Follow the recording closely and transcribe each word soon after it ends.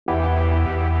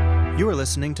You are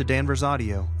listening to Danvers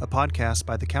Audio, a podcast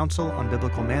by the Council on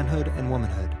Biblical Manhood and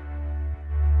Womanhood.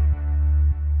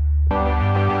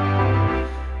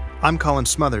 I'm Colin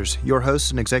Smothers, your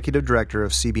host and executive director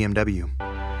of CBMW.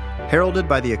 Heralded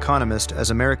by The Economist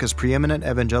as America's preeminent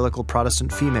evangelical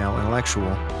Protestant female intellectual,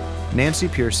 Nancy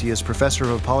Pearcey is professor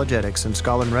of apologetics and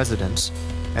scholar-in-residence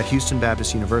at Houston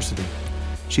Baptist University.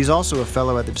 She's also a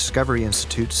fellow at the Discovery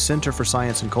Institute's Center for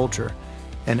Science and Culture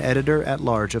and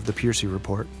editor-at-large of the Pearcey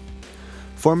Report.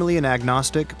 Formerly an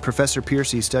agnostic, Professor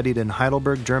Pearcey studied in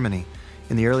Heidelberg, Germany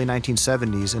in the early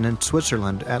 1970s and in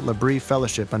Switzerland at L'Abri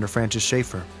Fellowship under Francis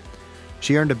Schaeffer.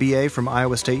 She earned a BA from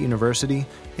Iowa State University,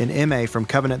 an MA from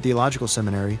Covenant Theological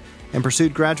Seminary, and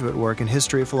pursued graduate work in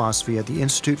history of philosophy at the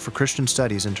Institute for Christian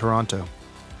Studies in Toronto.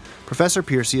 Professor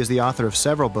Pearcey is the author of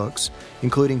several books,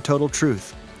 including Total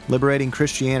Truth, Liberating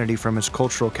Christianity from Its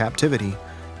Cultural Captivity,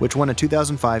 which won a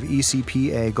 2005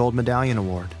 ECPA Gold Medallion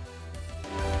Award.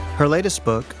 Her latest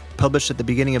book, published at the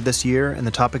beginning of this year and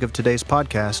the topic of today's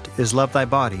podcast, is Love Thy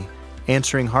Body,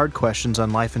 Answering Hard Questions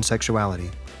on Life and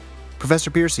Sexuality. Professor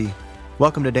Pearcey,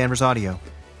 welcome to Danvers Audio.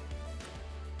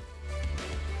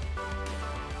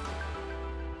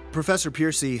 Professor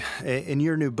Pearcey, in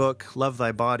your new book, Love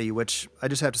Thy Body, which I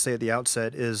just have to say at the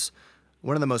outset is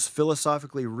one of the most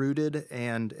philosophically rooted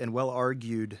and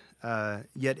well-argued,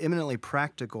 yet eminently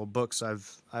practical books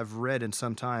I've read in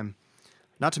some time,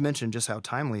 not to mention just how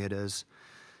timely it is.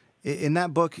 In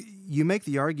that book, you make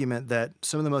the argument that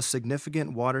some of the most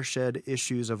significant watershed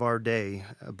issues of our day,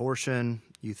 abortion,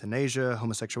 euthanasia,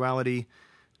 homosexuality,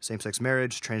 same-sex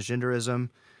marriage, transgenderism,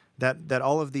 that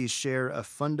all of these share a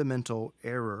fundamental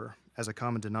error as a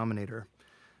common denominator.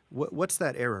 What's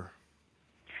that error?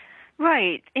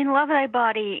 Right. In Love Thy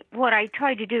Body, what I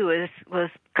tried to do was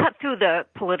cut through the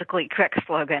politically correct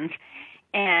slogans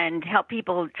and help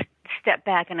people step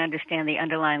back and understand the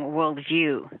underlying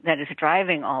worldview that is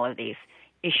driving all of these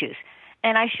issues.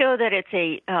 And I show that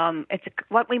it's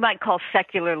what we might call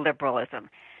secular liberalism.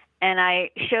 And I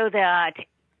show that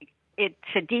it's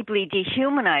a deeply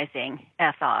dehumanizing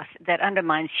ethos that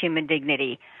undermines human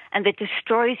dignity and that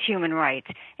destroys human rights.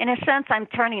 In a sense, I'm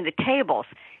turning the tables.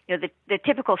 You know, the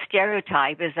typical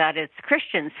stereotype is that it's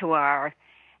Christians who are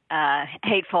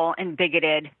hateful and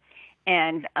bigoted,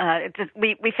 and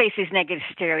we face these negative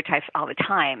stereotypes all the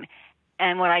time.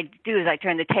 And what I do is I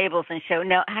turn the tables and show,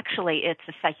 no, actually it's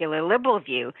a secular liberal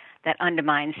view that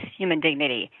undermines human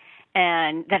dignity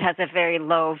and that has a very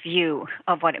low view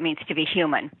of what it means to be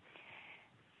human.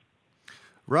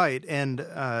 Right, and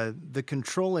the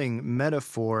controlling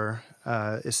metaphor,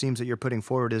 it seems that you're putting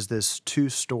forward, is this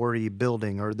two-story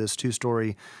building or this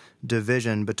two-story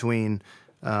division between,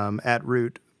 at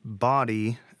root,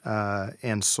 body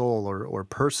and soul or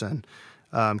person.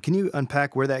 Can you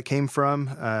unpack where that came from,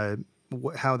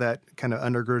 how that kind of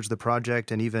undergirds the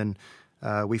project, and even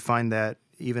we find that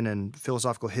even in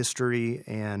philosophical history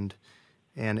and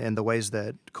the ways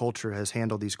that culture has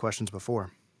handled these questions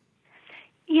before?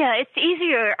 Yeah, it's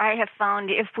easier, I have found,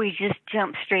 if we just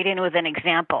jump straight in with an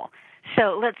example.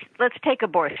 So let's take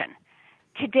abortion.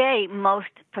 Today, most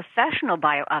professional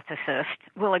bioethicists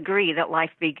will agree that life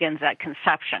begins at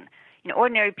conception. You know,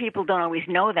 ordinary people don't always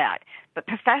know that, but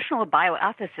professional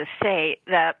bioethicists say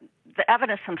that the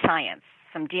evidence from science,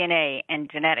 from DNA and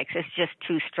genetics, is just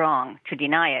too strong to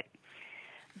deny it.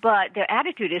 But their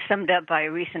attitude is summed up by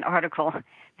a recent article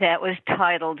that was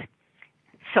titled,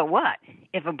 "So what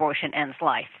if abortion ends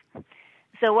life?"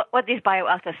 So what these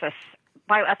bioethicists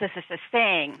are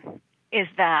saying is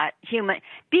that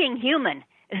being human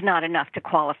is not enough to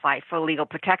qualify for legal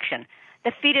protection.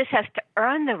 The fetus has to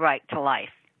earn the right to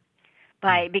life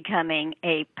by becoming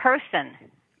a person,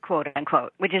 quote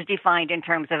unquote, which is defined in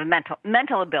terms of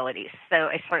mental abilities, so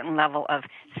a certain level of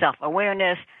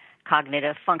self-awareness,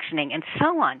 cognitive functioning, and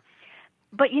so on.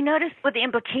 But you notice what the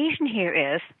implication here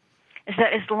is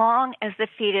that as long as the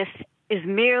fetus is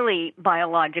merely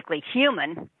biologically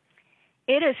human,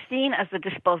 it is seen as a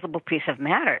disposable piece of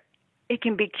matter. It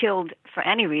can be killed for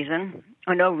any reason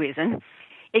or no reason.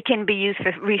 It can be used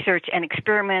for research and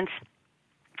experiments.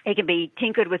 It can be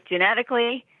tinkered with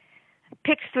genetically,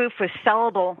 picked through for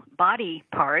sellable body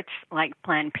parts like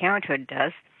Planned Parenthood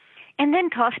does, and then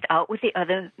tossed out with the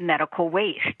other medical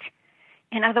waste.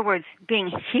 In other words, being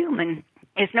human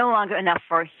is no longer enough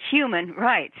for human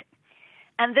rights.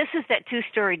 And this is that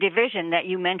two-story division that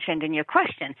you mentioned in your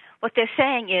question. What they're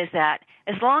saying is that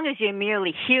as long as you're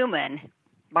merely human,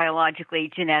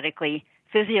 biologically, genetically,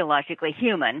 physiologically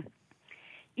human,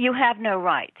 you have no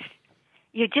rights.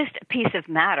 You're just a piece of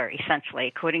matter, essentially,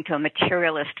 according to a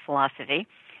materialist philosophy,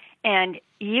 and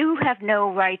you have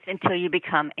no rights until you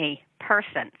become a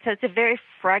person. So it's a very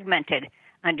fragmented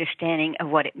understanding of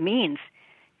what it means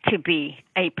to be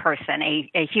a person,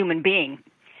 a human being.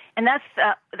 And that's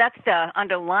the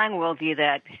underlying worldview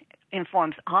that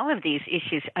informs all of these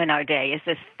issues in our day, is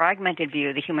this fragmented view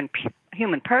of the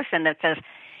human person that says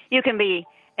you can be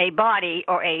a body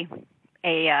or a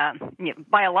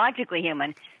biologically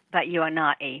human, but you are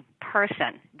not a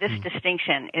person. This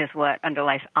distinction is what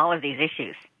underlies all of these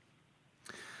issues.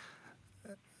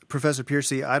 Professor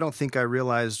Piercy, I don't think I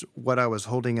realized what I was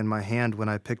holding in my hand when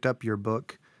I picked up your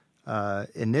book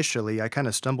initially. I kind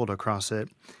of stumbled across it.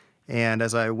 And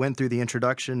as I went through the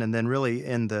introduction and then really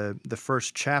in the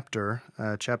first chapter,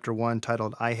 chapter 1,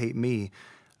 titled I Hate Me,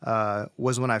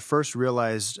 was when I first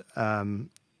realized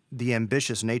the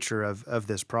ambitious nature of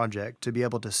this project, to be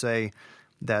able to say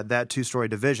that two-story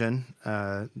division,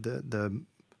 the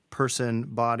person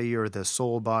body or the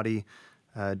soul body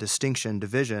distinction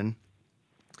division,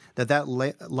 that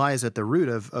lies at the root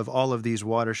of all of these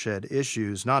watershed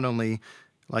issues, not only,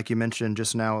 like you mentioned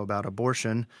just now, about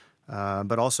abortion,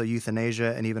 but also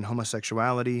euthanasia and even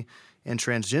homosexuality and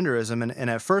transgenderism. And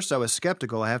at first I was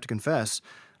skeptical, I have to confess,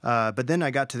 but then I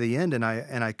got to the end and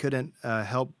I couldn't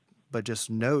help but just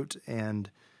note and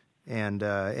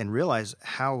realize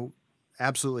how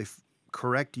absolutely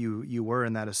correct you were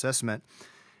in that assessment.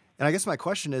 And I guess my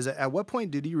question is, at what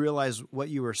point did you realize what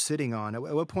you were sitting on? At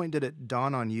what point did it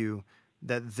dawn on you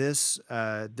that this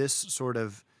sort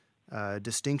of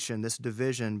distinction, this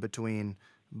division between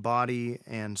body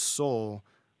and soul,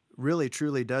 really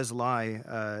truly does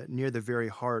lie near the very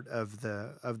heart of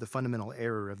the fundamental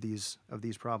error of these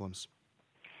problems?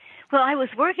 Well, I was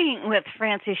working with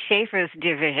Francis Schaeffer's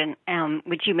division,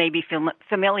 which you may be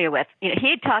familiar with. He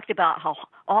had talked about how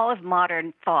all of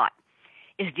modern thought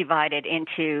is divided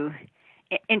into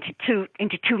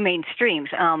two main streams,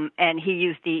 and he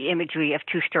used the imagery of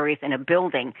two stories in a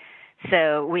building.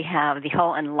 So we have the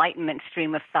whole Enlightenment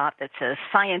stream of thought that says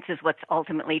science is what's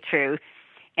ultimately true,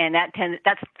 and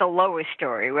that's the lower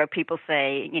story, where people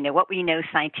say, what we know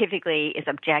scientifically is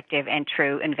objective and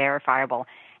true and verifiable,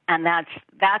 and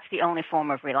that's the only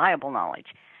form of reliable knowledge.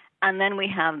 And then we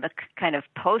have the kind of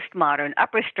postmodern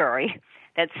upper story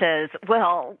that says,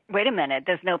 well, wait a minute,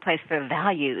 there's no place for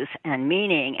values and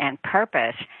meaning and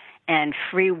purpose and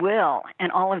free will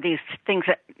and all of these things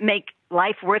that make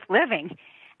life worth living.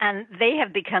 And they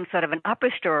have become sort of an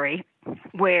upper story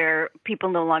where people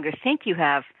no longer think you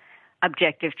have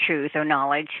objective truth or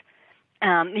knowledge.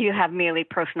 You have merely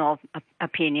personal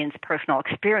opinions, personal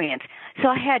experience. So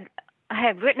I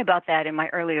had written about that in my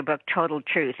earlier book, Total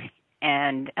Truth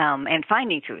and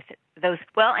Finding Truth.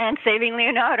 And Saving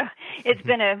Leonardo. It's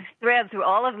been a thread through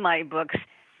all of my books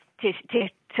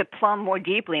to plumb more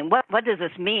deeply. And what does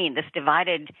this mean, this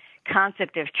divided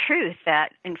concept of truth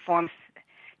that informs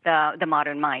the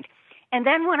modern mind? And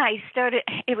then when I started,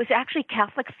 it was actually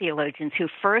Catholic theologians who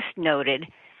first noted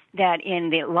that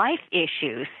in the life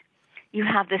issues, you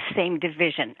have this same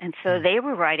division. And so they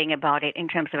were writing about it in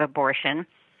terms of abortion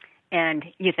and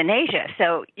euthanasia.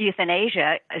 So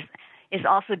euthanasia is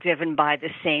also driven by the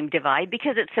same divide,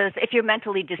 because it says if you're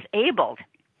mentally disabled,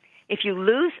 if you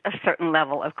lose a certain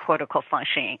level of cortical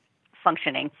functioning,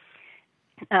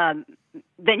 then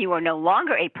you are no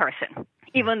longer a person,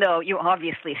 even though you're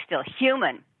obviously still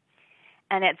human.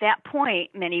 And at that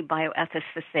point, many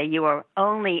bioethicists say you are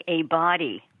only a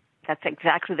body. That's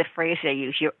exactly the phrase they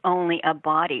use. You're only a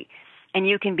body. And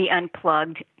you can be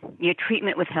unplugged, your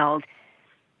treatment withheld,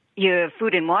 your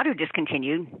food and water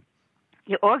discontinued,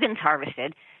 your organs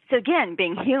harvested. So again,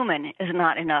 being human is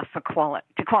not enough to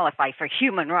qualify for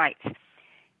human rights.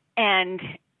 And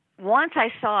once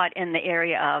I saw it in the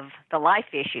area of the life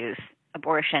issues,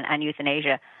 abortion and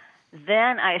euthanasia,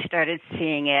 then I started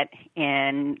seeing it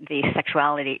in the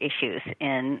sexuality issues,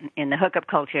 in the hookup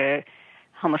culture,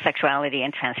 homosexuality,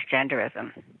 and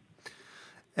transgenderism.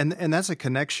 And that's a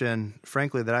connection,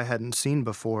 frankly, that I hadn't seen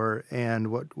before, and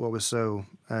what was so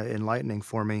enlightening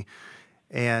for me.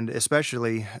 And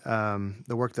especially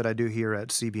the work that I do here at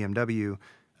CBMW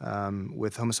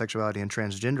with homosexuality and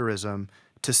transgenderism,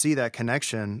 to see that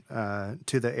connection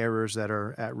to the errors that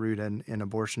are at root in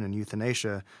abortion and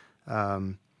euthanasia,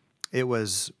 it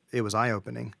was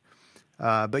eye-opening.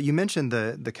 But you mentioned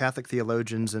the Catholic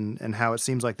theologians and how it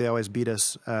seems like they always beat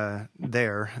us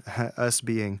there, us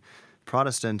being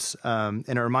Protestants. And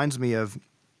it reminds me of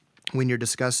when you're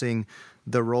discussing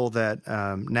the role that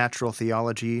natural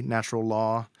theology, natural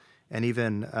law, and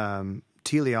even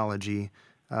teleology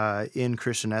in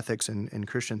Christian ethics and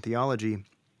Christian theology.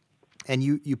 And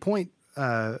you point,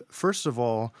 first of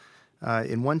all,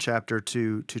 in one chapter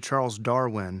to Charles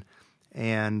Darwin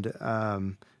and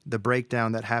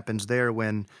breakdown that happens there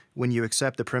when you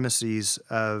accept the premises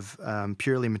of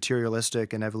purely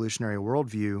materialistic and evolutionary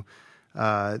worldview,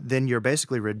 then you're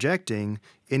basically rejecting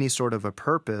any sort of a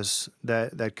purpose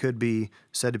that could be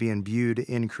said to be imbued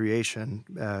in creation.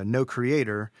 No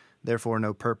creator, therefore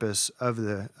no purpose of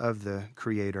the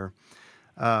creator.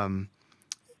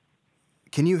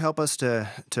 Can you help us to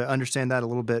understand that a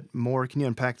little bit more? Can you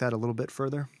unpack that a little bit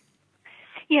further?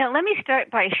 Yeah, let me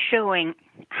start by showing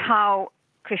how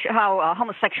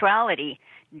homosexuality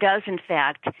does, in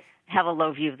fact, have a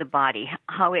low view of the body,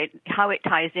 how it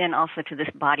ties in also to this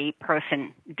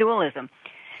body-person dualism.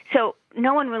 So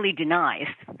no one really denies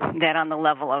that on the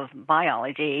level of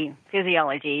biology,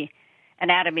 physiology,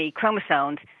 anatomy,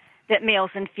 chromosomes, that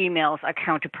males and females are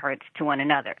counterparts to one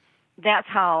another. That's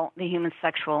how the human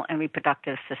sexual and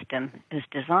reproductive system is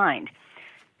designed.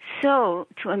 So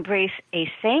to embrace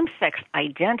a same-sex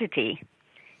identity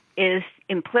is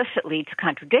implicitly to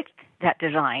contradict that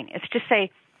design. It's to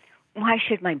say, why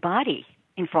should my body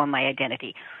inform my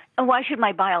identity? And why should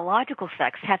my biological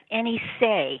sex have any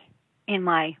say in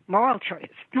my moral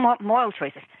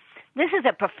choices? This is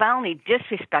a profoundly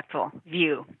disrespectful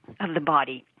view of the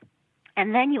body.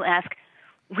 And then you ask,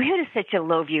 where does such a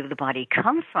low view of the body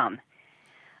come from?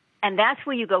 And that's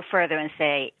where you go further and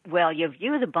say, well, your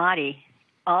view of the body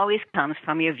always comes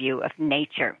from your view of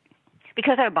nature,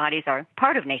 because our bodies are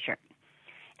part of nature.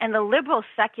 And the liberal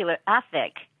secular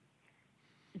ethic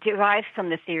derives from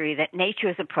the theory that nature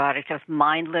is a product of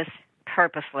mindless,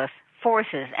 purposeless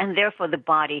forces, and therefore the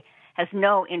body has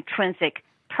no intrinsic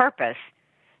purpose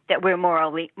that we're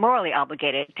morally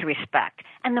obligated to respect.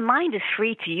 And the mind is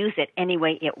free to use it any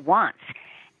way it wants.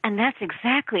 And that's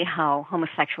exactly how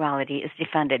homosexuality is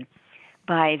defended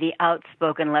by the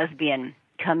outspoken lesbian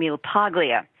Camille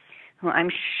Paglia, who I'm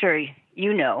sure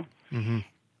you know. Mm-hmm.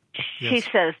 She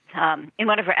says, in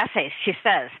one of her essays, she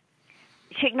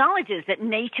acknowledges that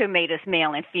nature made us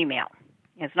male and female.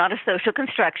 It's not a social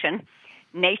construction.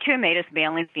 Nature made us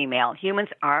male and female. Humans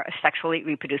are a sexually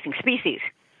reproducing species.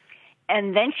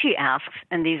 And then she asks,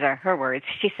 and these are her words,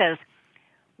 she says,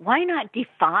 why not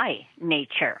defy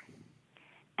nature?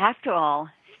 After all,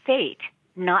 fate,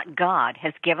 not God,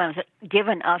 has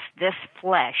given us this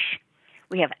flesh.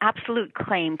 We have absolute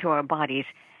claim to our bodies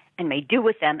and may do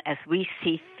with them as we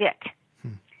see fit.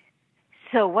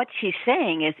 So what she's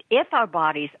saying is, if our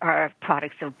bodies are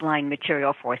products of blind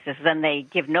material forces, then they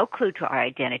give no clue to our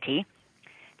identity.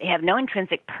 They have no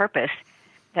intrinsic purpose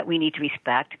that we need to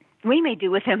respect. We may do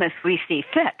with them as we see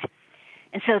fit.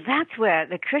 And so that's where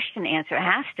the Christian answer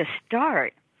has to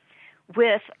start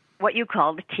with what you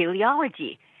call the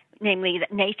teleology, namely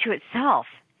that nature itself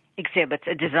exhibits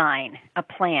a design, a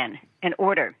plan, an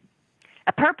order,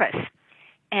 a purpose.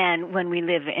 And when we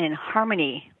live in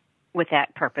harmony with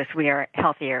that purpose, we are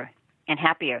healthier and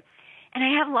happier. And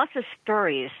I have lots of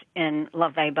stories in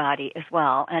Love Thy Body as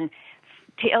well. And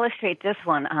to illustrate this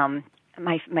one,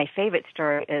 my favorite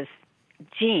story is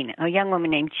Jean, a young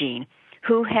woman named Jean,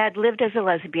 who had lived as a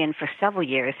lesbian for several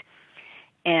years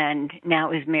and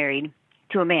now is married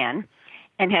to a man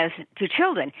and has 2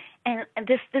 children. And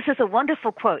this is a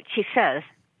wonderful quote. She says,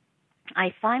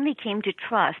 I finally came to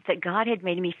trust that God had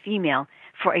made me female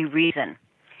for a reason,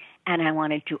 and I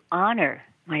wanted to honor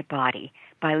my body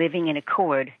by living in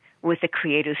accord with the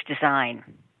Creator's design.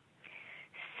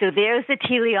 So there's the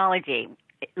teleology,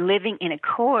 living in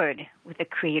accord with the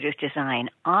Creator's design,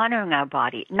 honoring our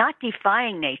body, not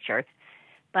defying nature,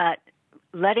 but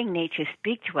letting nature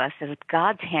speak to us as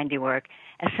God's handiwork,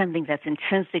 as something that's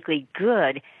intrinsically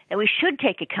good, that we should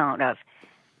take account of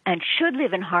and should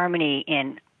live in harmony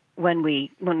in when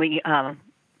we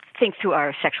think through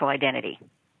our sexual identity.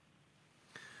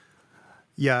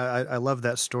 Yeah, I love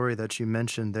that story that you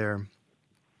mentioned there.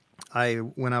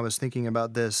 When I was thinking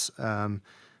about this,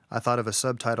 I thought of a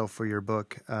subtitle for your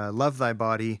book, Love Thy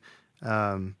Body,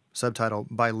 subtitle,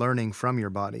 By Learning from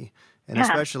Your Body. And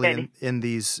especially in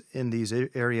these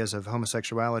areas of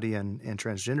homosexuality and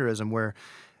transgenderism, where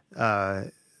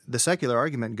the secular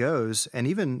argument goes, and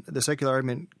even the secular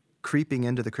argument creeping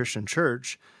into the Christian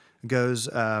church goes,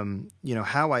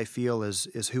 how I feel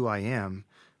is who I am,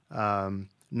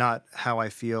 not how I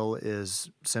feel is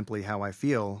simply how I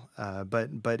feel,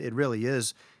 but it really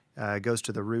is goes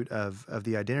to the root of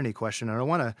the identity question. And I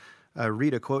want to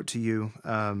read a quote to you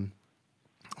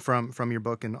from your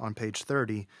book on page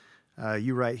 30.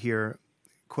 You write here,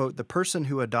 quote, "The person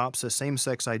who adopts a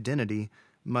same-sex identity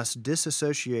must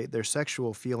disassociate their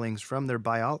sexual feelings from their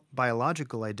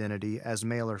biological identity as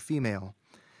male or female,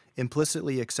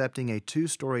 implicitly accepting a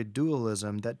two-storied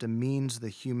dualism that demeans the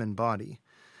human body.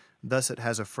 Thus it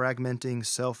has a fragmenting,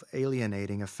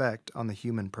 self-alienating effect on the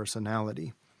human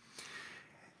personality."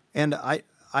 And I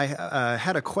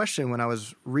had a question when I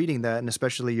was reading that, and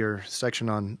especially your section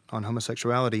on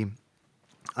homosexuality.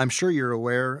 I'm sure you're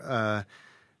aware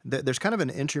that there's kind of an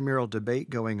intramural debate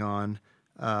going on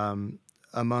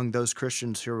among those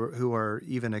Christians who are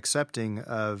even accepting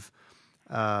of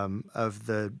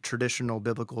the traditional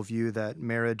biblical view that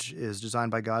marriage is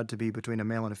designed by God to be between a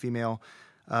male and a female.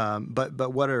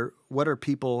 But what are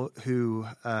people who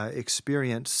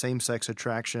experience same-sex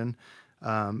attraction?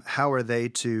 How are they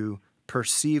to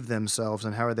perceive themselves,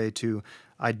 and how are they to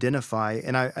identify?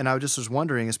 And I just was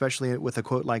wondering, especially with a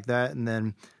quote like that, and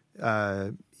then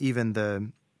even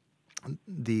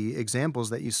the examples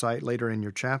that you cite later in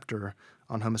your chapter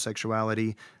on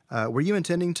homosexuality. Were you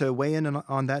intending to weigh in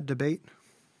on that debate?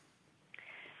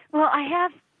 Well, I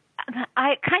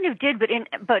kind of did,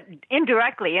 but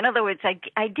indirectly. In other words,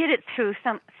 I did it through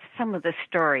some of the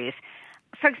stories.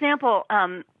 For example,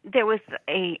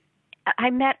 I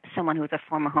met someone who was a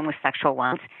former homosexual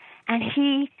once, and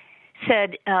he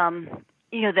said,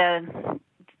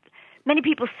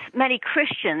 many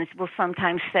Christians will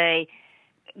sometimes say,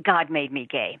 God made me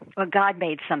gay, or God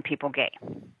made some people gay.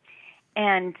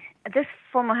 And this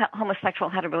former homosexual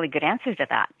had a really good answer to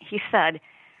that. He said,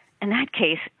 in that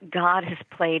case, God has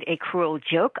played a cruel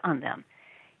joke on them.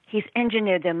 He's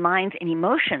engineered their minds and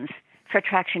emotions for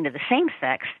attraction to the same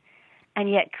sex, and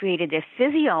yet created their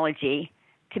physiology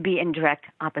to be in direct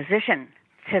opposition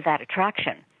to that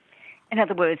attraction. In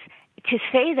other words, to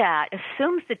say that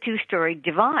assumes the two-story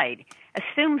divide,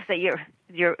 assumes that your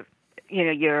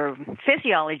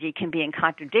physiology can be in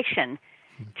contradiction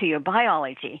to your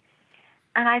biology.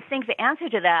 And I think the answer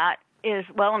to that is,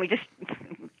 well, let me just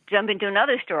jump into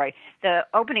another story. The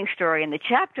opening story in the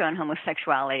chapter on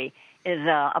homosexuality is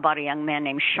about a young man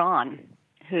named Sean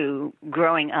who,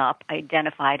 growing up,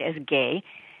 identified as gay.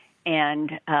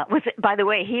 And by the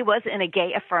way, he was in a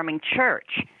gay-affirming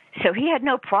church, so he had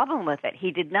no problem with it.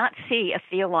 He did not see a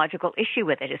theological issue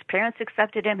with it. His parents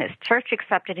accepted him. His church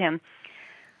accepted him.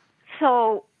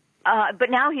 So, but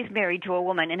now he's married to a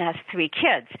woman and has 3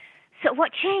 kids. So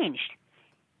what changed?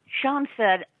 Sean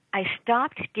said, I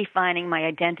stopped defining my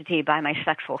identity by my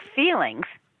sexual feelings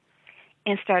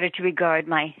and started to regard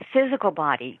my physical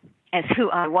body as who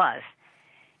I was.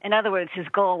 In other words, his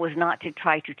goal was not to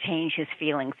try to change his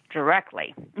feelings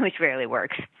directly, which rarely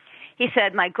works. He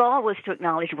said, my goal was to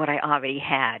acknowledge what I already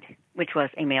had, which was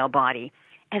a male body,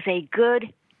 as a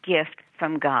good gift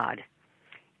from God.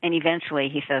 And eventually,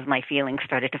 he says, my feelings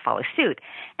started to follow suit.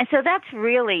 And so that's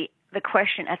really the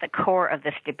question at the core of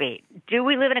this debate. Do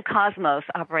we live in a cosmos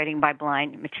operating by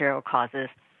blind material causes,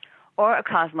 or a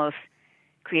cosmos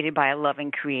created by a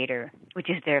loving creator, which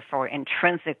is therefore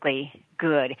intrinsically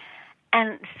good?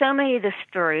 And so many of the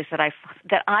stories that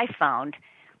I found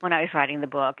when I was writing the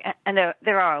book, and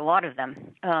there are a lot of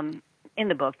them in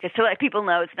the book, just to let people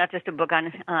know it's not just a book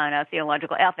on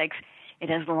theological ethics. It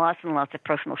has lots and lots of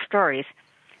personal stories.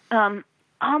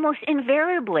 Almost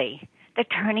invariably, the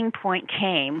turning point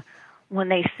came when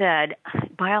they said,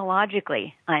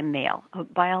 biologically, I'm male, or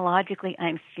biologically,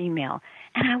 I'm female,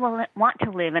 and I will want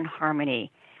to live in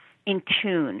harmony, in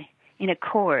tune, in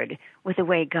accord with the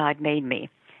way God made me.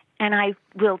 And I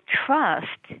will trust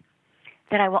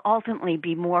that I will ultimately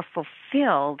be more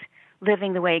fulfilled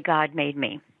living the way God made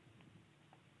me.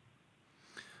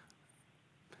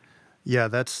 Yeah,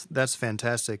 that's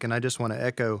fantastic. And I just want to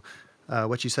echo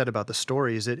what you said about the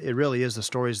stories. It really is the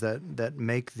stories that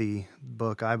make the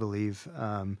book, I believe.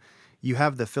 You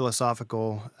have the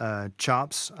philosophical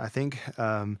chops, I think,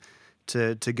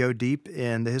 to go deep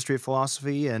in the history of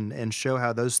philosophy and show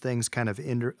how those things kind of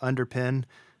underpin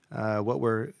what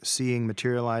we're seeing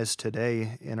materialize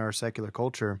today in our secular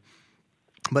culture.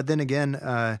 But then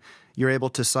again, you're able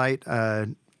to cite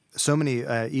so many,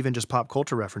 even just pop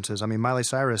culture references. I mean, Miley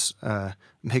Cyrus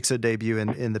makes a debut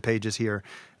in the pages here.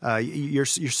 You're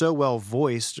so well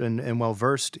voiced and well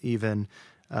versed even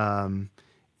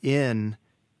in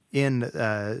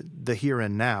the here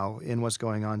and now, in what's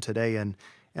going on today, and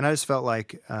I just felt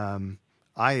like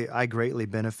I greatly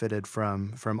benefited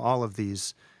from all of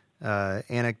these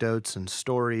anecdotes and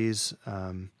stories.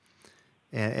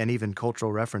 And even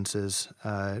cultural references.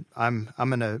 I'm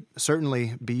going to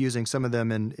certainly be using some of them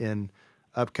in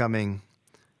upcoming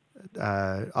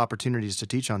opportunities to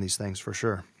teach on these things for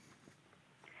sure.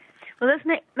 Well, let's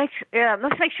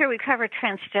make sure we cover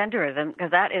transgenderism,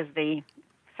 because that is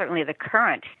certainly the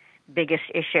current biggest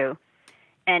issue,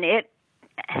 and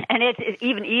it's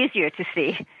even easier to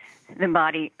see the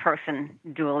body-person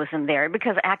dualism there,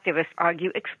 because activists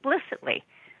argue explicitly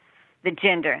that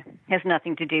gender has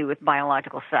nothing to do with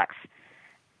biological sex.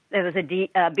 There was a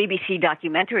BBC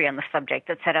documentary on the subject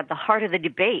that said at the heart of the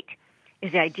debate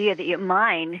is the idea that your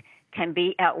mind can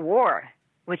be at war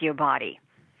with your body.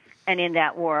 And in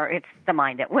that war, it's the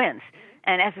mind that wins.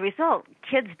 And as a result,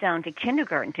 kids down to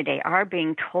kindergarten today are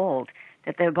being told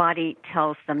that their body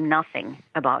tells them nothing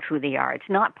about who they are. It's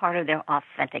not part of their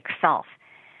authentic self.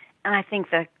 And I think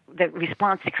the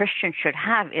response a Christian should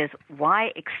have is,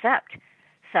 why accept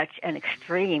such an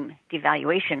extreme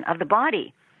devaluation of the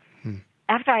body?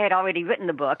 After I had already written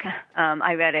the book,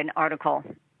 I read an article,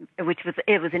 which was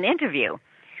an interview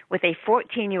with a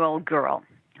 14-year-old girl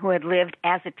who had lived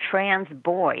as a trans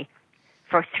boy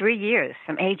for 3 years,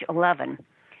 from age 11,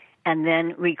 and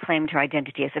then reclaimed her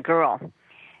identity as a girl.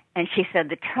 And she said,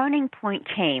 the turning point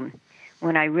came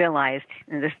when I realized,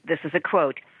 and this is a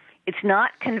quote, "It's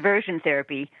not conversion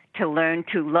therapy to learn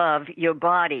to love your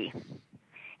body."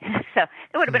 So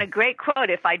it would have been a great quote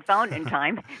if I'd found in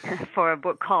time for a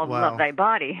book called Love Thy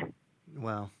Body.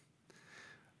 Wow.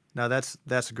 No,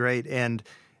 that's great. And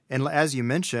as you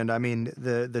mentioned, I mean,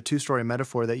 the two-story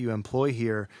metaphor that you employ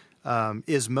here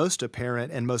is most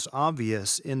apparent and most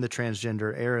obvious in the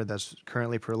transgender era that's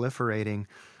currently proliferating.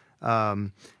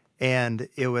 And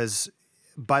it was,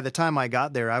 by the time I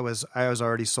got there, I was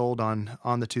already sold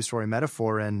on the two-story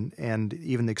metaphor and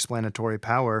even the explanatory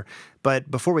power.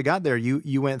 But before we got there,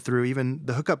 you went through even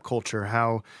the hookup culture,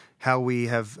 how we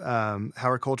have how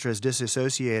our culture has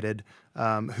disassociated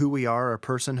who we are, our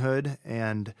personhood,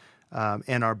 and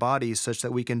our bodies, such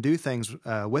that we can do things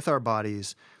with our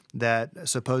bodies that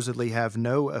supposedly have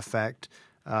no effect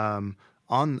on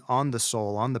the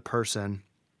soul, on the person.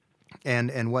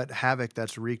 And what havoc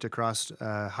that's wreaked across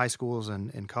high schools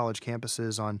and college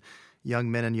campuses on young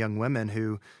men and young women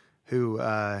who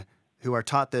are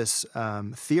taught this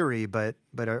theory, but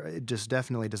it just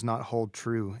definitely does not hold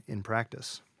true in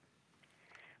practice.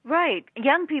 Right.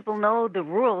 Young people know the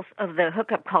rules of the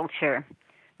hookup culture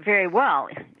very well,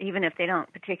 even if they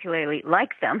don't particularly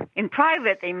like them. In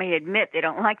private, they may admit they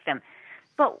don't like them,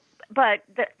 but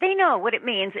they know what it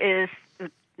means is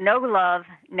no love,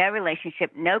 no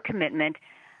relationship, no commitment.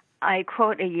 I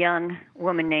quote a young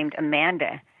woman named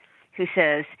Amanda who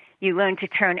says, "You learn to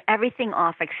turn everything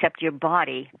off except your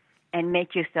body and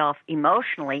make yourself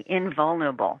emotionally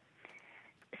invulnerable."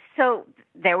 So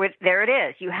there it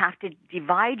is. You have to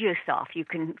divide yourself. You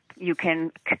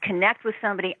can connect with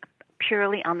somebody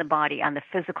purely on the body, on the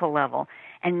physical level,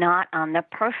 and not on the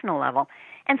personal level.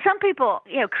 And some people,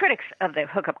 critics of the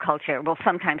hookup culture will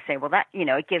sometimes say, well, that,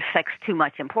 it gives sex too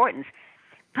much importance.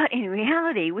 But in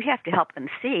reality, we have to help them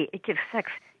see it gives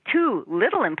sex too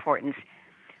little importance.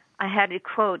 I had a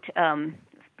quote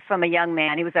from a young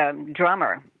man. He was a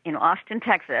drummer in Austin,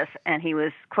 Texas, and he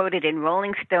was quoted in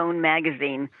Rolling Stone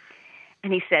magazine.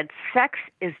 And he said, "Sex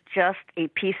is just a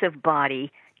piece of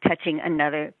body touching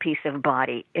another piece of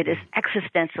body. It is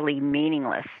existentially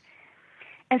meaningless."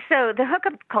 And so the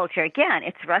hookup culture, again,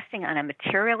 it's resting on a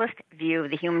materialist view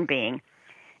of the human being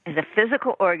as a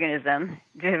physical organism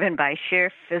driven by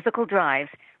sheer physical drives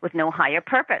with no higher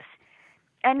purpose.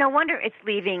 And no wonder it's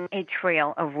leaving a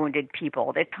trail of wounded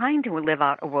people. They're trying to live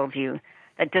out a worldview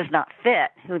that does not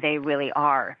fit who they really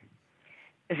are.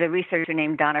 There's a researcher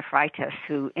named Donna Freitas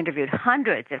who interviewed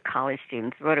hundreds of college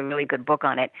students, wrote a really good book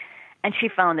on it, and she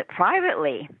found that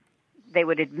privately they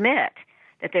would admit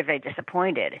that they're very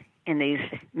disappointed in these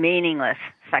meaningless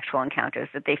sexual encounters,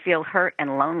 that they feel hurt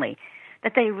and lonely,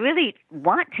 that they really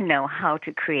want to know how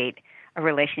to create a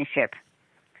relationship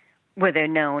where they're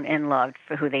known and loved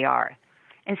for who they are.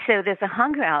 And so there's a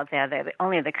hunger out there that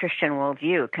only the Christian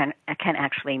worldview can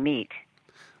actually meet.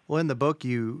 Well, in the book,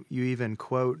 you even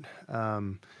quote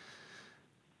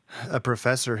a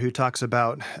professor who talks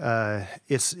about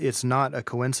it's not a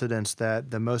coincidence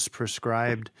that the most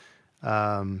prescribed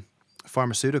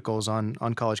pharmaceuticals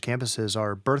on college campuses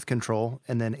are birth control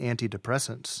and then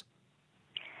antidepressants.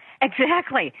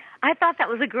 Exactly. I thought that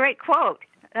was a great quote.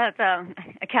 That's a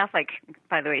Catholic,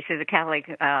 by the way. She's a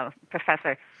Catholic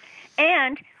professor.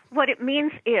 And what it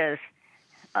means is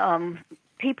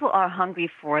people are hungry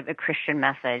for the Christian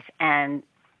message.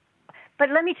 But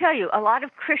let me tell you, a lot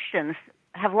of Christians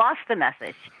have lost the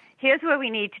message. Here's where we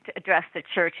need to address the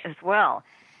church as well.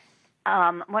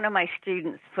 One of my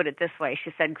students put it this way.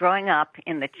 She said, growing up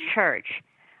in the church,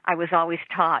 I was always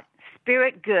taught,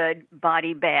 spirit good,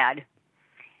 body bad.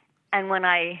 And when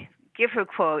I give her a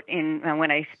quote,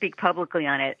 when I speak publicly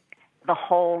on it, the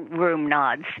whole room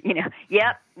nods.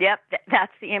 Yep,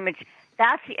 that's the image.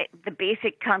 That's the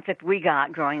basic concept we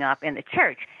got growing up in the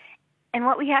church. And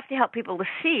what we have to help people to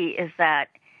see is that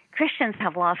Christians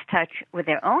have lost touch with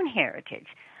their own heritage.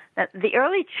 That the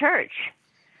early church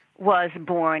was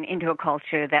born into a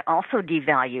culture that also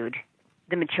devalued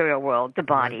the material world, the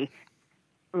body,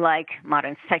 like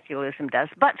modern secularism does,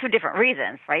 but for different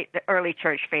reasons, right? The early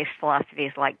church faced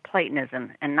philosophies like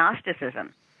Platonism and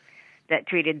Gnosticism that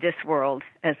treated this world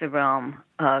as a realm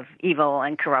of evil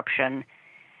and corruption.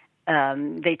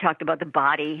 They talked about the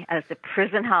body as the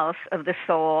prison house of the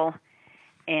soul,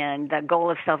 and the goal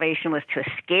of salvation was to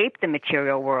escape the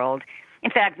material world.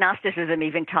 In fact, Gnosticism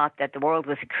even taught that the world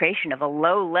was a creation of a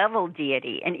low-level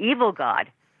deity, an evil god.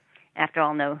 After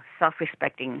all, no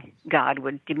self-respecting God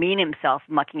would demean himself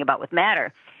mucking about with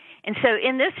matter. And so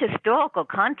in this historical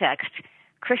context,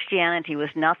 Christianity was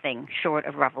nothing short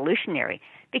of revolutionary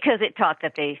because it taught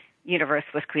that the universe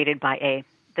was created by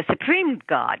the supreme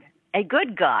God, a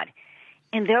good God,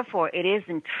 and therefore it is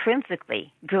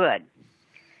intrinsically good.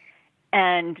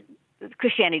 And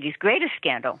Christianity's greatest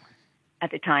scandal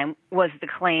at the time was the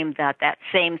claim that that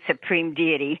same supreme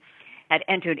deity had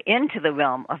entered into the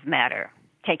realm of matter,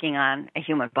 taking on a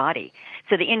human body.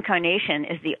 So the incarnation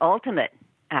is the ultimate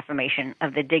affirmation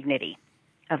of the dignity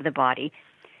of the body.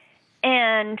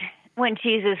 And when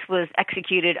Jesus was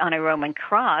executed on a Roman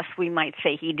cross, we might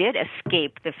say he did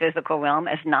escape the physical realm,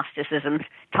 as Gnosticism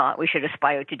taught we should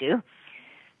aspire to do.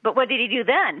 But what did he do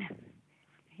then?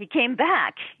 He came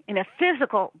back in a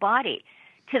physical body.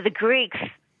 To the Greeks,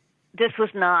 this was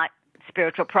not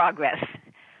spiritual progress.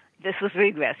 This was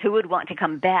regress. Who would want to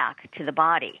come back to the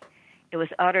body? It was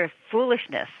utter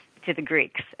foolishness to the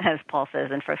Greeks, as Paul says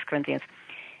in 1 Corinthians.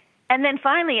 And then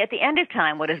finally, at the end of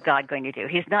time, what is God going to do?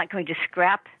 He's not going to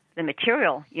scrap the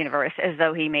material universe as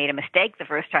though he made a mistake the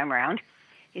first time around.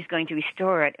 He's going to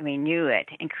restore it and renew it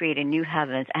and create a new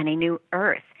heavens and a new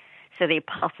earth. So the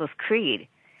Apostles' Creed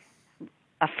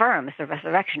affirms the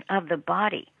resurrection of the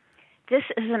body. This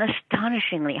is an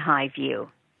astonishingly high view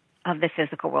of the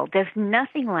physical world. There's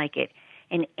nothing like it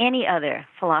in any other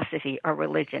philosophy or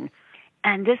religion.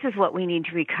 And this is what we need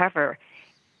to recover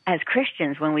as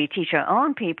Christians when we teach our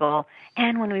own people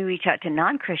and when we reach out to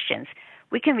non-Christians.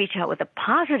 We can reach out with a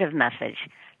positive message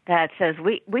that says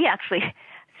we actually,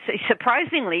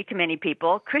 surprisingly to many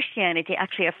people, Christianity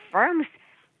actually affirms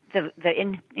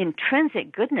the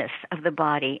intrinsic goodness of the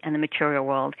body and the material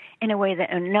world in a way that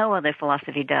no other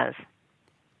philosophy does.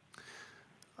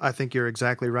 I think you're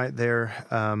exactly right there.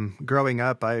 Growing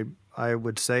up, I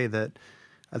would say that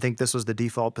I think this was the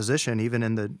default position, even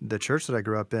in the church that I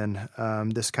grew up in,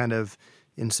 this kind of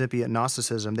incipient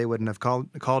Gnosticism. They wouldn't have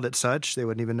called it such. They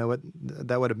wouldn't even know what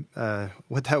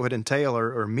that would entail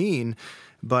or mean.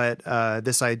 But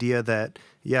this idea that,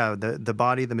 the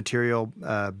body, the material,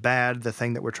 bad, the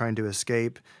thing that we're trying to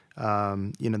escape,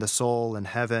 the soul and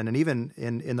heaven, and even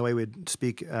in the way we'd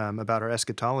speak about our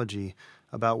eschatology,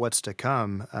 about what's to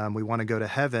come, we want to go to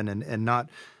heaven and not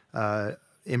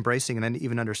embracing and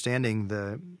even understanding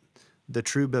the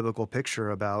true biblical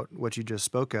picture about what you just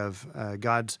spoke of,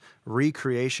 God's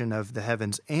recreation of the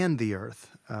heavens and the earth,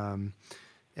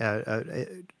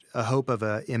 a hope of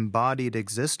an embodied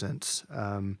existence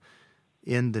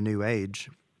in the new age.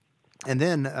 And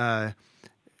then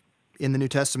in the New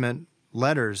Testament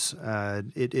letters,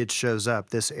 it shows up,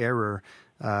 this error.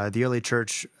 The early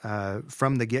church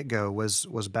from the get-go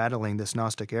was battling this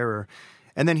Gnostic error.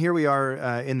 And then here we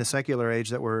are in the secular age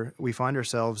that we find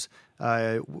ourselves.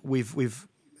 We've,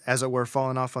 as it were,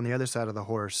 fallen off on the other side of the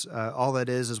horse. All that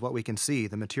is what we can see,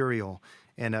 the material,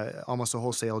 and almost a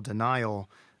wholesale denial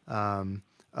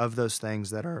of those things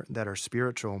that are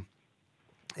spiritual.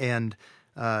 And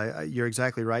you're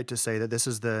exactly right to say that this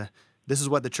is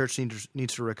what the church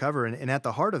needs to recover. And at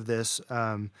the heart of this,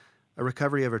 a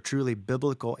recovery of a truly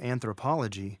biblical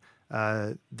anthropology,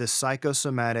 the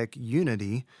psychosomatic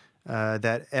unity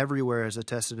that everywhere is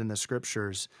attested in the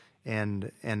Scriptures,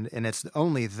 and it's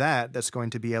only that's going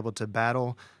to be able to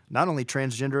battle not only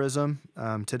transgenderism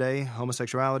today,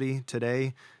 homosexuality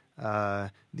today,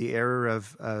 the error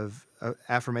of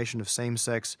affirmation of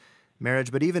same-sex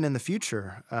marriage, but even in the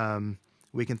future,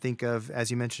 we can think of, as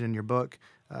you mentioned in your book,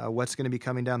 what's going to be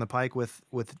coming down the pike with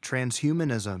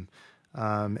transhumanism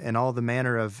and all the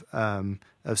manner of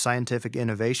scientific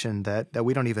innovation that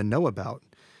we don't even know about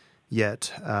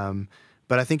yet.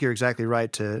 But I think you're exactly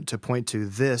right to point to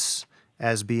this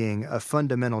as being a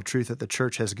fundamental truth that the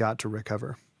church has got to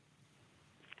recover.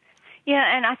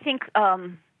 Yeah, and I think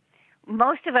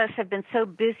most of us have been so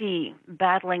busy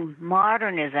battling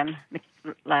modernism,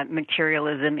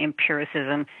 materialism,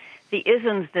 empiricism, the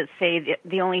isms that say that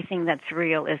the only thing that's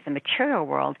real is the material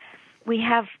world. We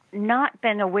have not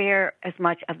been aware as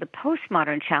much of the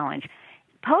postmodern challenge.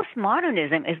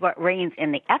 Postmodernism is what reigns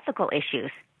in the ethical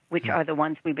issues, which are the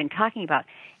ones we've been talking about.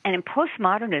 And in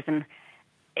postmodernism,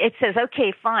 it says,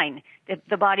 okay, fine,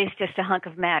 the body's just a hunk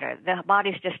of matter. The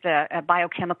body's just a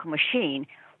biochemical machine.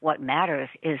 What matters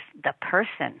is the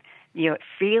person, your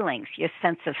feelings, your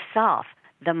sense of self,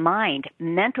 the mind,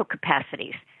 mental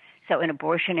capacities. So in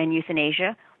abortion and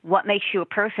euthanasia, what makes you a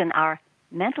person are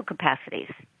mental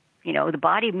capacities. The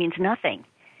body means nothing.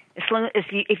 As long as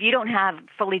if you don't have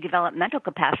fully developed mental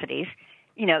capacities,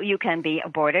 you can be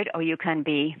aborted or you can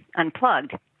be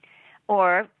unplugged.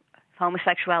 Or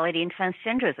homosexuality and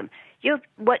transgenderism.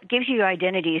 What gives you your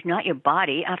identity is not your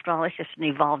body. After all, it's just an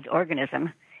evolved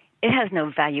organism. It has no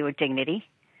value or dignity.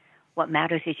 What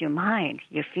matters is your mind,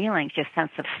 your feelings, your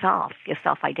sense of self, your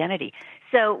self-identity.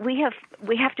 So we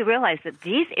have to realize that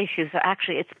these issues are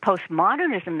actually, it's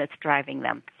postmodernism that's driving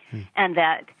them, and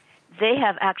that they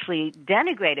have actually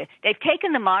denigrated. They've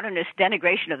taken the modernist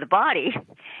denigration of the body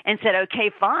and said, okay,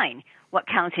 fine, what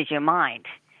counts is your mind.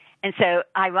 And so,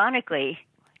 ironically,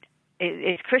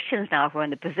 it's Christians now who are in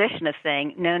the position of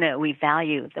saying, no, we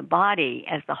value the body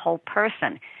as the whole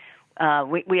person.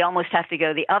 We almost have to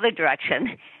go the other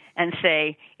direction and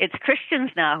say it's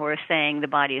Christians now who are saying the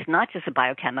body is not just a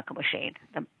biochemical machine.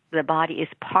 The body is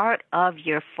part of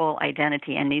your full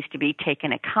identity and needs to be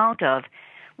taken account of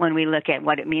when we look at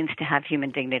what it means to have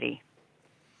human dignity.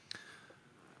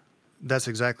 That's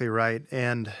exactly right.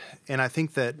 And I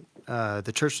think that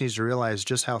the church needs to realize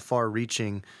just how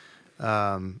far-reaching,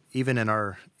 even in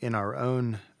our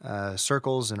own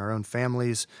circles, in our own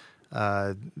families,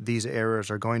 these errors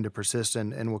are going to persist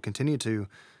and will continue to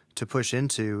push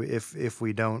into if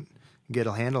we don't get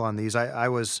a handle on these. I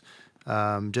was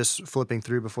just flipping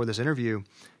through before this interview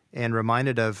and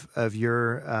reminded of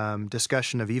your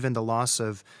discussion of even the loss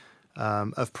of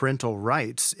parental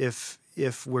rights.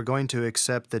 If we're going to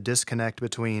accept the disconnect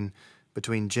between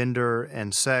gender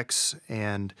and sex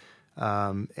and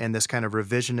this kind of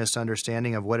revisionist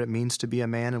understanding of what it means to be a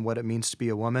man and what it means to be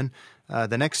a woman,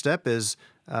 the next step is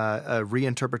a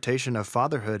reinterpretation of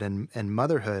fatherhood and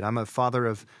motherhood. I'm a father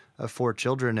of 4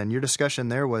 children, and your discussion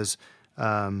there was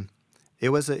it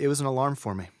was an alarm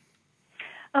for me.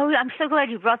 Oh, I'm so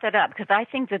glad you brought that up, because I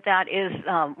think that is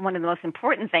one of the most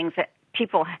important things that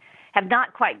people have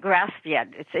not quite grasped yet.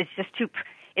 It's just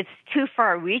too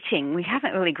far-reaching. We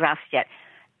haven't really grasped yet.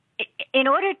 In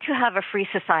order to have a free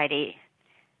society,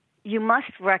 you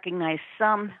must recognize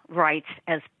some rights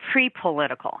as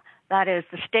pre-political. That is,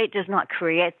 the state does not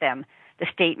create them. The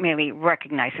state merely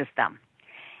recognizes them.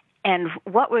 And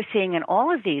what we're seeing in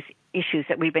all of these issues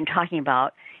that we've been talking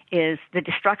about is the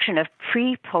destruction of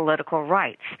pre-political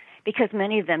rights, because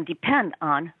many of them depend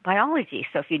on biology.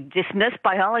 So if you dismiss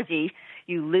biology,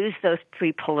 you lose those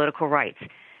pre-political rights.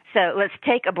 So let's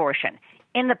take abortion.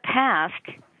 In the past,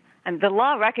 the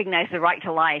law recognized the right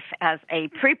to life as a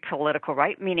pre-political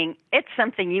right, meaning it's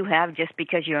something you have just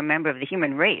because you're a member of the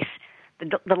human race.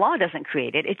 The law doesn't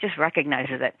create it. It just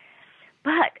recognizes it.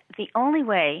 But the only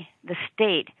way the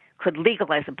state could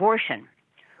legalize abortion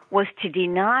was to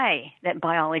deny that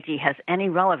biology has any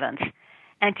relevance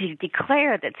and to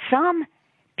declare that some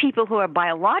people who are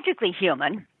biologically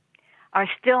human are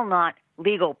still not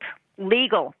legal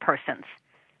persons.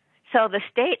 So the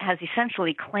state has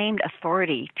essentially claimed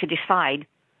authority to decide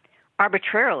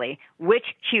arbitrarily which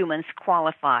humans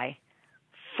qualify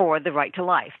for the right to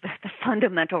life, the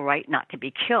fundamental right not to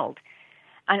be killed.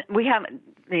 And we have,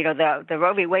 the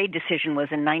Roe v. Wade decision was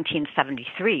in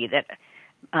 1973 that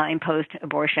imposed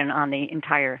abortion on the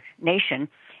entire nation,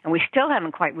 and we still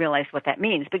haven't quite realized what that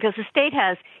means, because the state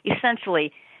has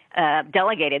essentially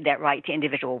delegated that right to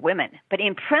individual women. But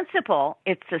in principle,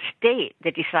 it's the state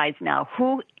that decides now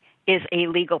who is a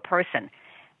legal person.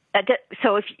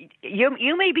 So if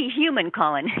you may be human,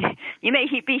 Colin, you may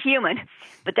be human,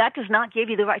 but that does not give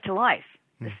you the right to life.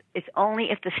 It's only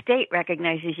if the state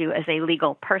recognizes you as a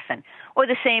legal person. Or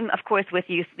the same, of course, with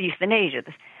euthanasia.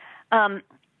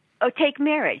 Or take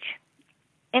marriage.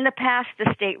 In the past,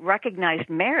 the state recognized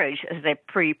marriage as a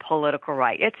pre-political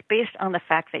right. It's based on the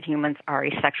fact that humans are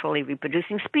a sexually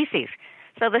reproducing species.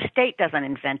 So the state doesn't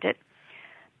invent it.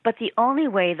 But the only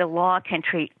way the law can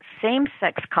treat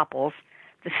same-sex couples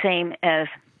the same as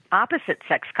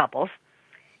opposite-sex couples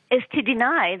is to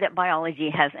deny that biology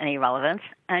has any relevance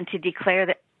and to declare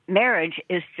that marriage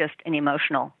is just an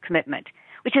emotional commitment,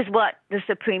 which is what the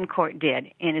Supreme Court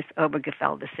did in its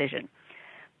Obergefell decision.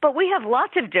 But we have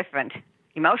lots of different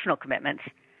emotional commitments,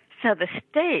 so the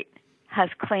state has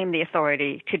claimed the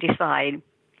authority to decide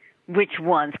which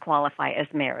ones qualify as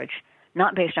marriage,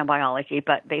 not based on biology,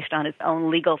 but based on its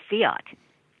own legal fiat.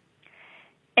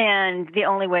 And the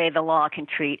only way the law can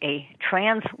treat a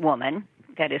trans woman,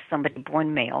 that is somebody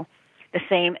born male, the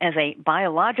same as a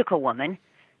biological woman,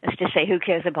 is to say, who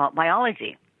cares about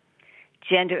biology?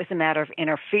 Gender is a matter of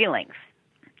inner feelings.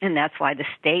 And that's why the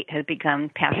state has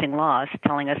begun passing laws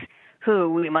telling us who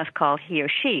we must call he or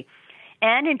she.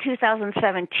 And in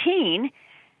 2017,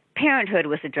 parenthood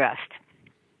was addressed.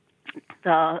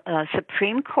 The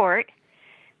Supreme Court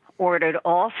ordered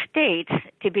all states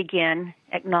to begin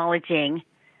acknowledging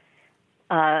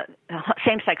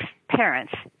same-sex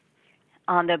parents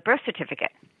on the birth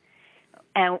certificate.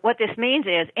 And what this means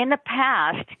is, in the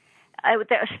past,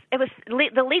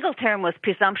 the legal term was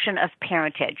presumption of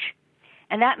parentage.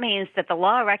 And that means that the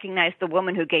law recognized the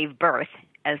woman who gave birth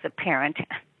as the parent,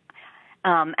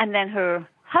 and then her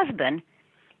husband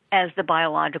as the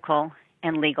biological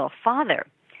and legal father.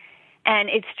 And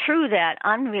it's true that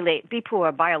people who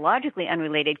are biologically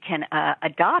unrelated can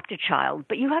adopt a child,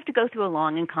 but you have to go through a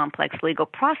long and complex legal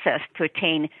process to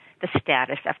attain the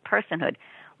status of personhood.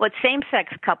 What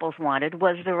same-sex couples wanted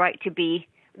was the right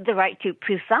to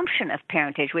presumption of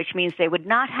parentage, which means they would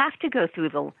not have to go through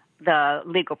the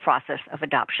legal process of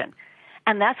adoption.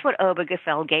 And that's what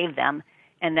Obergefell gave them,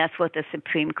 and that's what the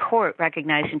Supreme Court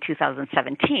recognized in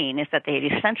 2017, is that they had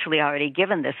essentially already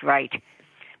given this right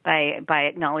by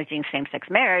acknowledging same-sex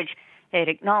marriage. They had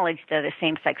acknowledged that a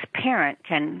same-sex parent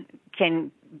can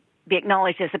be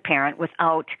acknowledged as a parent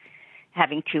without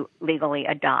having to legally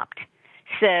adopt.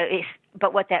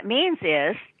 But what that means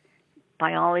is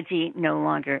biology no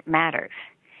longer matters.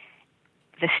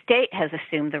 The state has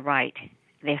assumed the right,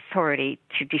 the authority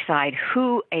to decide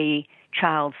who a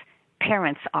child's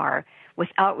parents are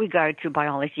without regard to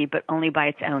biology, but only by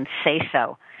its own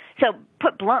say-so. So,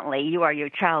 put bluntly, you are your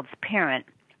child's parent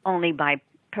only by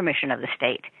permission of the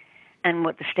state. And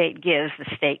what the state gives, the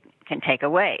state can take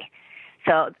away.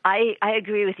 So I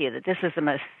agree with you that this is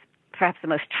perhaps the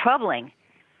most troubling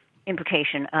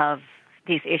implication of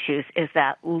these issues, is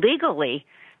that legally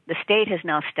the state has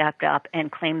now stepped up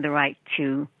and claimed the right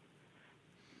to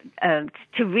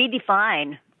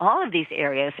redefine all of these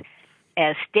areas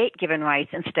as state-given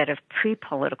rights instead of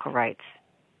pre-political rights.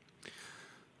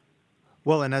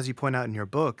 Well, and as you point out in your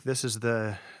book, this is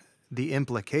the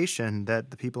implication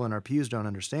that the people in our pews don't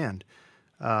understand.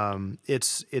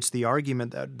 It's the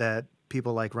argument that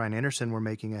people like Ryan Anderson were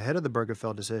making ahead of the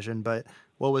Obergefell decision, but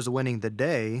what was winning the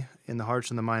day in the hearts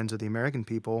and the minds of the American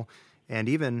people, and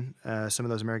even some of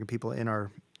those American people in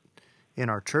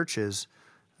our churches,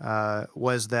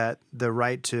 was that the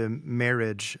right to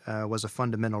marriage was a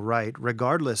fundamental right,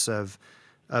 regardless of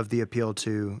the appeal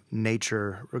to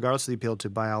nature, regardless of the appeal to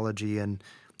biology, and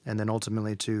then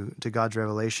ultimately to God's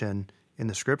revelation in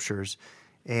the Scriptures.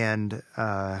 And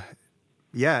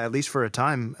at least for a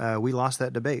time, we lost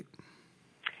that debate.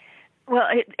 Well,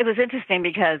 it was interesting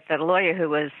because the lawyer who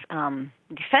was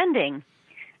defending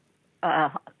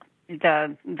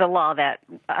the law that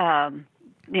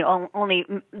only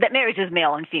that marriage is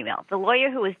male and female, the lawyer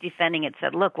who was defending it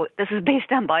said, "Look, this is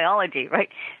based on biology, right?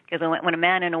 Because when a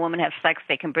man and a woman have sex,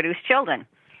 they can produce children."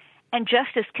 And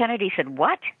Justice Kennedy said,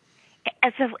 "What?"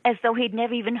 As though he'd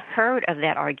never even heard of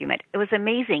that argument. It was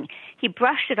amazing. He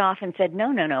brushed it off and said,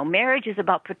 no. Marriage is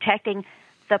about protecting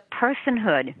the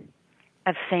personhood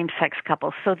of same-sex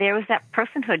couples. So there was that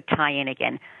personhood tie-in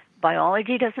again.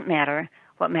 Biology doesn't matter.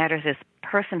 What matters is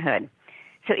personhood.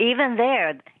 So even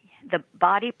there, the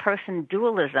body-person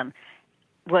dualism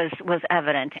was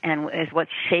evident and is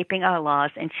what's shaping our laws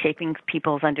and shaping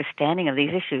people's understanding of these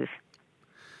issues.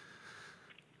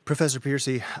 Professor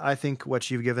Piercy, I think what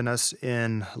you've given us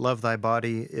in Love Thy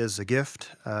Body is a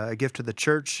gift to the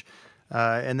church,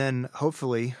 and then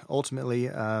hopefully, ultimately,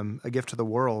 a gift to the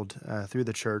world through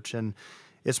the church. And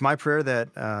it's my prayer that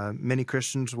many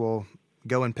Christians will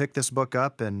go and pick this book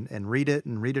up and read it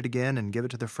again and give it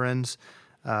to their friends,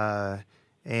 and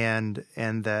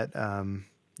that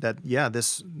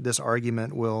this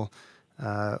argument will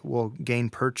gain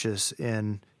purchase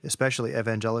in especially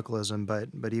evangelicalism,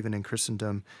 but even in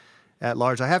Christendom at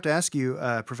large. I have to ask you,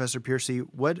 Professor Piercy,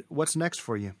 what's next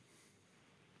for you?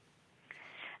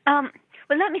 Well,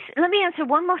 let me answer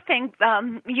one more thing.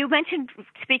 You mentioned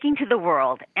speaking to the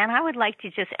world, and I would like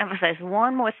to just emphasize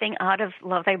one more thing out of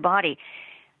Love Thy Body.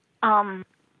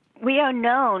 We are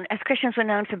known, as Christians, we're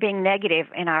known for being negative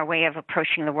in our way of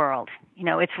approaching the world.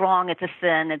 It's wrong, it's a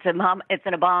sin, it's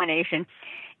an abomination.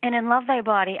 And in Love Thy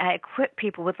Body, I equip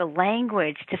people with the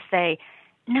language to say,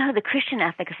 no, the Christian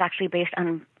ethic is actually based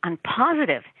on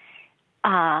positive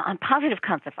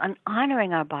concepts, on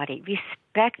honoring our body,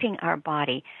 respecting our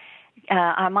body,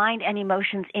 our mind and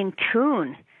emotions in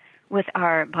tune with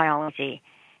our biology.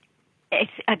 It's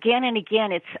again and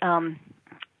again, it's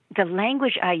the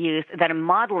language I use that I'm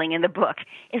modeling in the book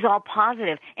is all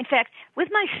positive. In fact, with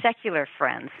my secular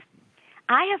friends,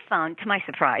 I have found, to my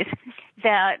surprise,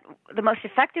 that the most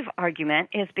effective argument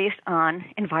is based on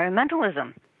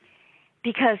environmentalism.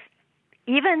 Because,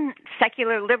 even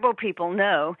secular liberal people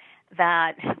know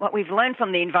that what we've learned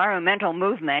from the environmental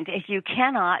movement is you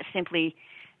cannot simply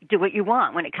do what you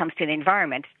want when it comes to the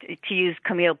environment. To use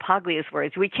Camille Paglia's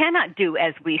words, we cannot do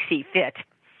as we see fit.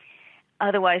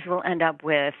 Otherwise, we'll end up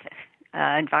with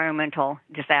environmental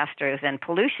disasters and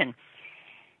pollution.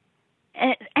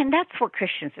 And that's what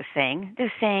Christians are saying.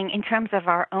 They're saying in terms of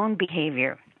our own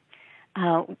behavior,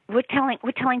 we're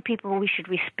telling people we should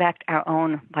respect our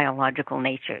own biological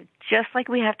nature, just like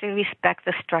we have to respect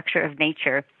the structure of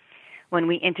nature when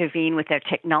we intervene with our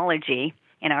technology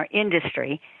in our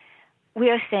industry. We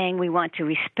are saying we want to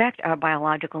respect our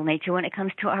biological nature when it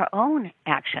comes to our own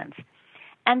actions.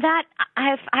 And that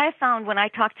I've found when I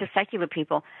talk to secular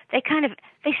people, they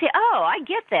say, "Oh, I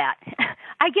get that.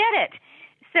 I get it."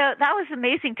 So that was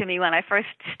amazing to me when I first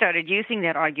started using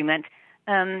that argument.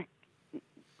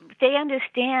 They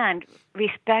understand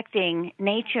respecting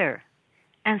nature.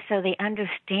 And so they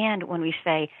understand when we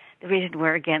say the reason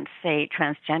we're against, say,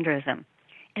 transgenderism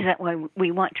is that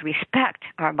we want to respect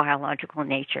our biological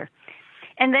nature.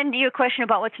 And then to your question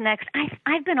about what's next,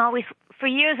 I've been always, for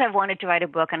years I've wanted to write a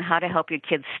book on how to help your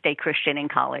kids stay Christian in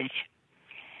college.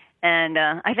 And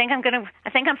I think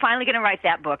I'm finally going to write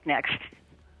that book next.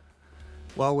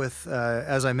 Well, with,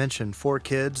 as I mentioned, 4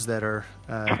 kids that are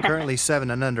currently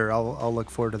 7 and under, I'll look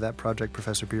forward to that project,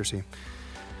 Professor Piercy.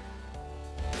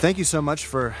 Thank you so much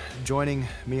for joining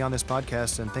me on this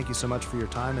podcast, and thank you so much for your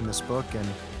time in this book, and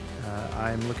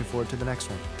I'm looking forward to the next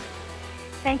one.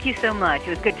 Thank you so much. It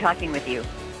was good talking with you.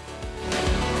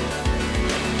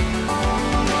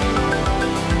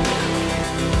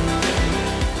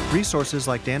 Resources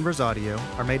like Danvers Audio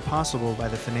are made possible by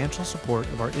the financial support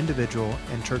of our individual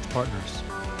and church partners.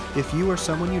 If you or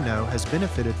someone you know has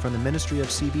benefited from the ministry of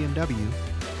CBMW,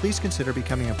 please consider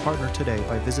becoming a partner today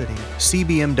by visiting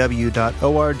cbmw.org/give.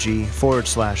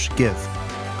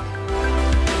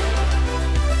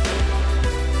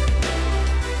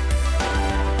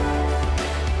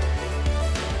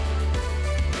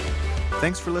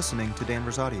 Thanks for listening to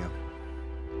Danvers Audio.